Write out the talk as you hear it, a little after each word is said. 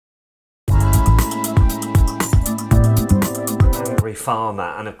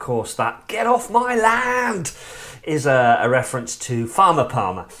Farmer, and of course that "Get off my land" is a reference to Farmer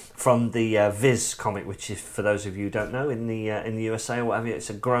Palmer from the Viz comic, which is, for those of you who don't know, in the USA or whatever, it's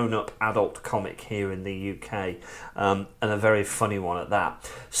a grown-up adult comic here in the UK, and a very funny one at that.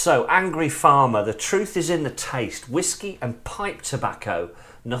 So, Angry Farmer, the truth is in the taste. Whiskey and pipe tobacco,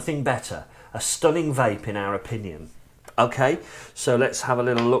 nothing better. A stunning vape in our opinion. Okay, so let's have a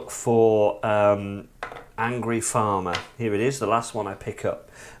little look for Angry Farmer. Here it is, the last one I pick up.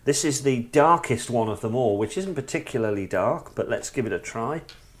 This is the darkest one of them all, which isn't particularly dark, but let's give it a try.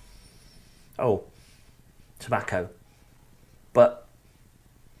 Oh, tobacco. But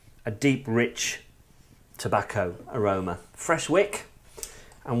a deep, rich tobacco aroma. Fresh wick,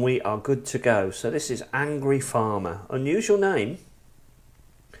 and we are good to go. So this is Angry Farmer. Unusual name.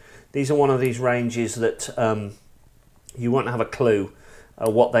 These are one of these ranges that you won't have a clue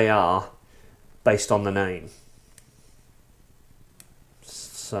what they are based on the name.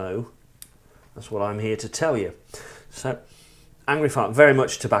 So that's what I'm here to tell you. So Angry Farmer, very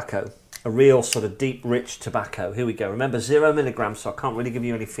much tobacco, a real sort of deep, rich tobacco. Here we go. Remember, 0 milligrams, so I can't really give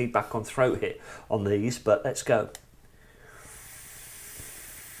you any feedback on throat hit on these, but let's go.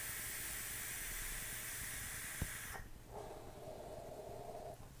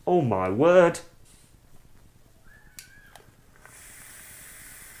 Oh my word.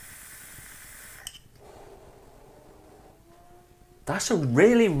 That's a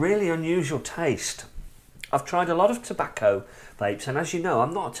really, really unusual taste. I've tried a lot of tobacco vapes, and as you know,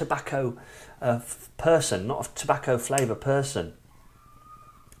 I'm not a tobacco person, not a tobacco flavour person.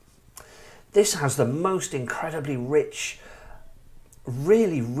 This has the most incredibly rich,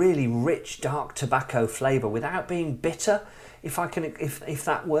 really, really rich dark tobacco flavour without being bitter. If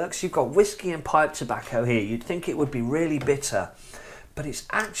that works, you've got whiskey and pipe tobacco here. You'd think it would be really bitter, but it's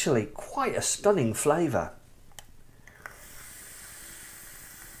actually quite a stunning flavour.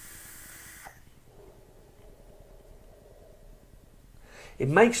 It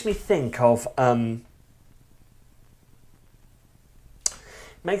makes me think of the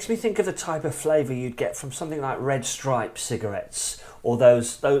type of flavour you'd get from something like Red Stripe cigarettes, or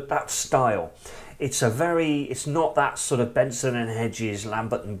that style. It's not that sort of Benson and Hedges,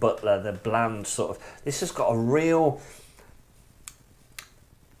 Lambert and Butler, the bland sort of. This has got a real.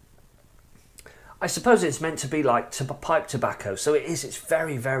 I suppose it's meant to be like pipe tobacco, so it is. It's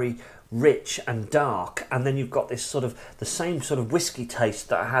very, very rich and dark, and then you've got this sort of the same sort of whiskey taste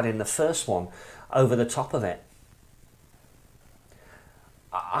that I had in the first one over the top of it.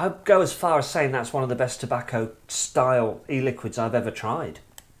 I'd go as far as saying that's one of the best tobacco style e-liquids I've ever tried.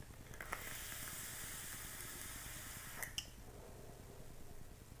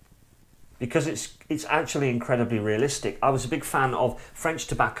 Because it's actually incredibly realistic. I was a big fan of French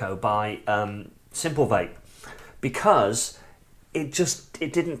Tobacco by Simple Vape, because it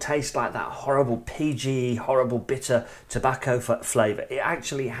didn't taste like that horrible PG, horrible bitter tobacco flavour. It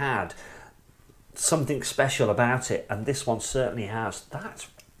actually had something special about it, and this one certainly has.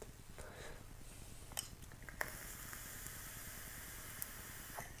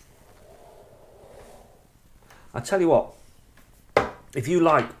 I tell you what, if you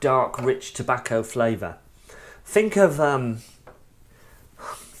like dark, rich tobacco flavour, think of, I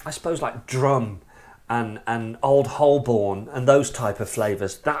suppose, like Drum and Old Holborn and those type of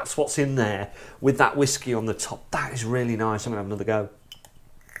flavours. That's what's in there with that whiskey on the top. That is really nice. I'm going to have another go.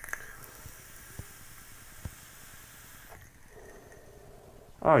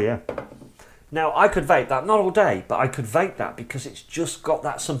 Oh yeah. Now I could vape that, not all day, but I could vape that because it's just got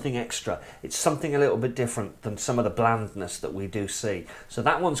that something extra. It's something a little bit different than some of the blandness that we do see. So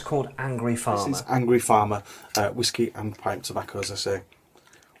that one's called Angry Farmer. This is Angry Farmer, whiskey and pipe tobacco, as I say.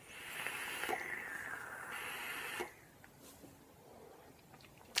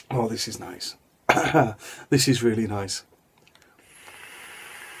 Oh, this is nice. This is really nice.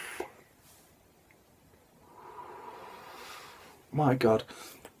 My God.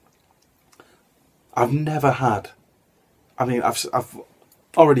 I've never had, I mean, I've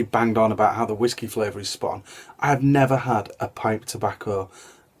already banged on about how the whiskey flavour is spot on. I've never had a pipe tobacco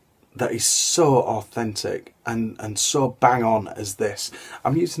that is so authentic and so bang on as this.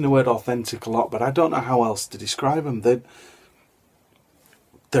 I'm using the word authentic a lot, but I don't know how else to describe them.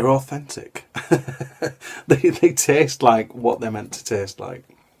 They're authentic. they taste like what they're meant to taste like.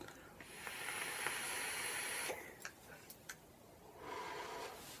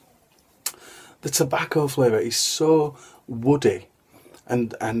 The tobacco flavour is so woody,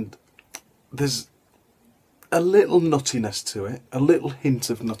 and there's a little nuttiness to it, a little hint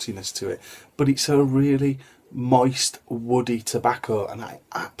of nuttiness to it, but it's a really moist, woody tobacco, and I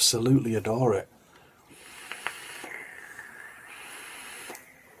absolutely adore it.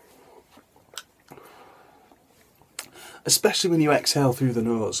 especially when you exhale through the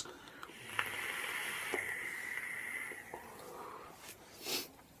nose.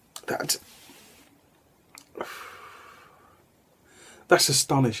 That's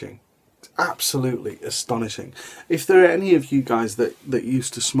astonishing. It's absolutely astonishing. If there are any of you guys that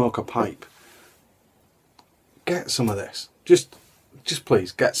used to smoke a pipe, get some of this. Just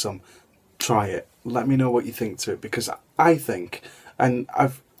please get some. Try it. Let me know what you think to it, because I think, and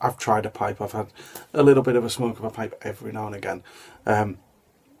I've tried a pipe. I've had a little bit of a smoke of a pipe every now and again.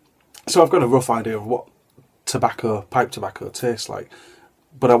 So I've got a rough idea of what pipe tobacco tastes like,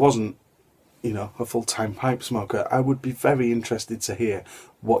 but I wasn't, you know, a full-time pipe smoker. I would be very interested to hear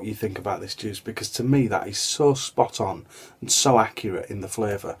what you think about this juice, because to me that is so spot on and so accurate in the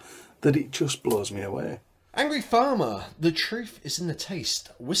flavour that it just blows me away. Angry Farmer, the truth is in the taste.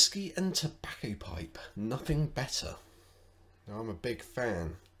 Whiskey and tobacco pipe, nothing better. Now I'm a big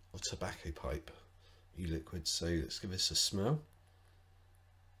fan of tobacco pipe e-liquid, so let's give this a smell.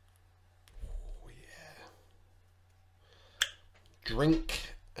 Oh yeah.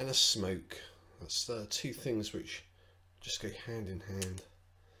 Drink and a smoke. That's two things which just go hand in hand.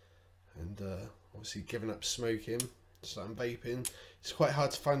 And obviously giving up smoking, starting vaping. It's quite hard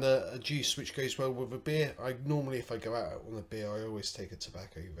to find a juice which goes well with a beer. I normally, if I go out on a beer, I always take a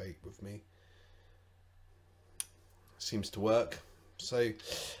tobacco vape with me. Seems to work. So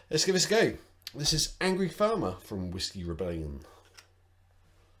let's give this a go. This is Angry Farmer from Whiskey Rebellion.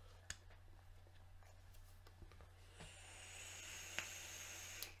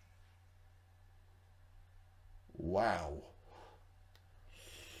 Wow.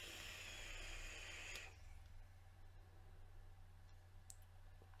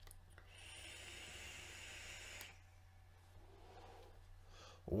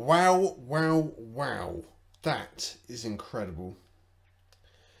 Wow, wow, wow. That is incredible.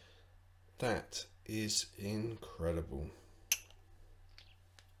 That is incredible.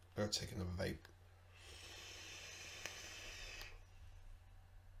 I'll take another vape.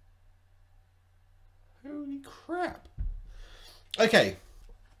 Holy crap. Okay,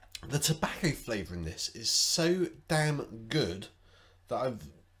 the tobacco flavour in this is so damn good that I've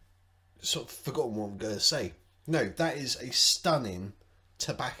sort of forgotten what I'm going to say. No, that is a stunning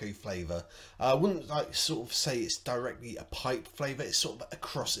tobacco flavour. I wouldn't like sort of say it's directly a pipe flavour. It's sort of a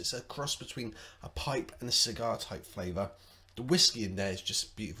cross. It's a cross between a pipe and a cigar type flavour. The whiskey in there is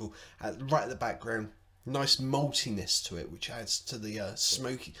just beautiful. Right at the background, nice maltiness to it, which adds to the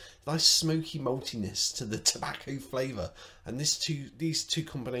nice smoky maltiness to the tobacco flavour. And these two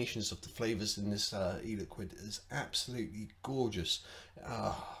combinations of the flavours in this e-liquid is absolutely gorgeous.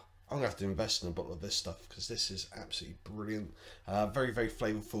 I'm going to have to invest in a bottle of this stuff because this is absolutely brilliant. Very, very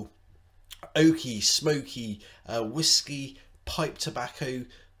flavourful. Oaky, smoky, whiskey, pipe tobacco,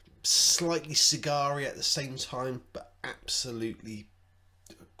 slightly cigar-y at the same time, but absolutely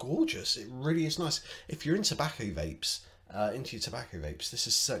gorgeous. It really is nice. If you're into tobacco vapes, this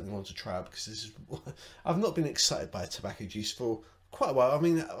is certainly one to try out, because this is I've not been excited by a tobacco juice for quite a while. I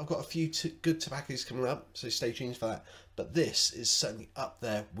mean, I've got a few good tobaccos coming up, so stay tuned for that. But this is certainly up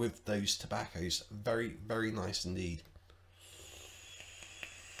there with those tobaccos. Very, very nice indeed.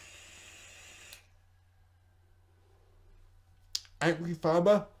 Angry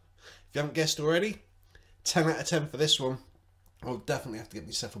Farmer, if you haven't guessed already, 10 out of 10 for this one. I'll definitely have to get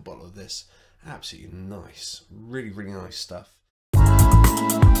myself a bottle of this. Absolutely nice. Really, really nice stuff.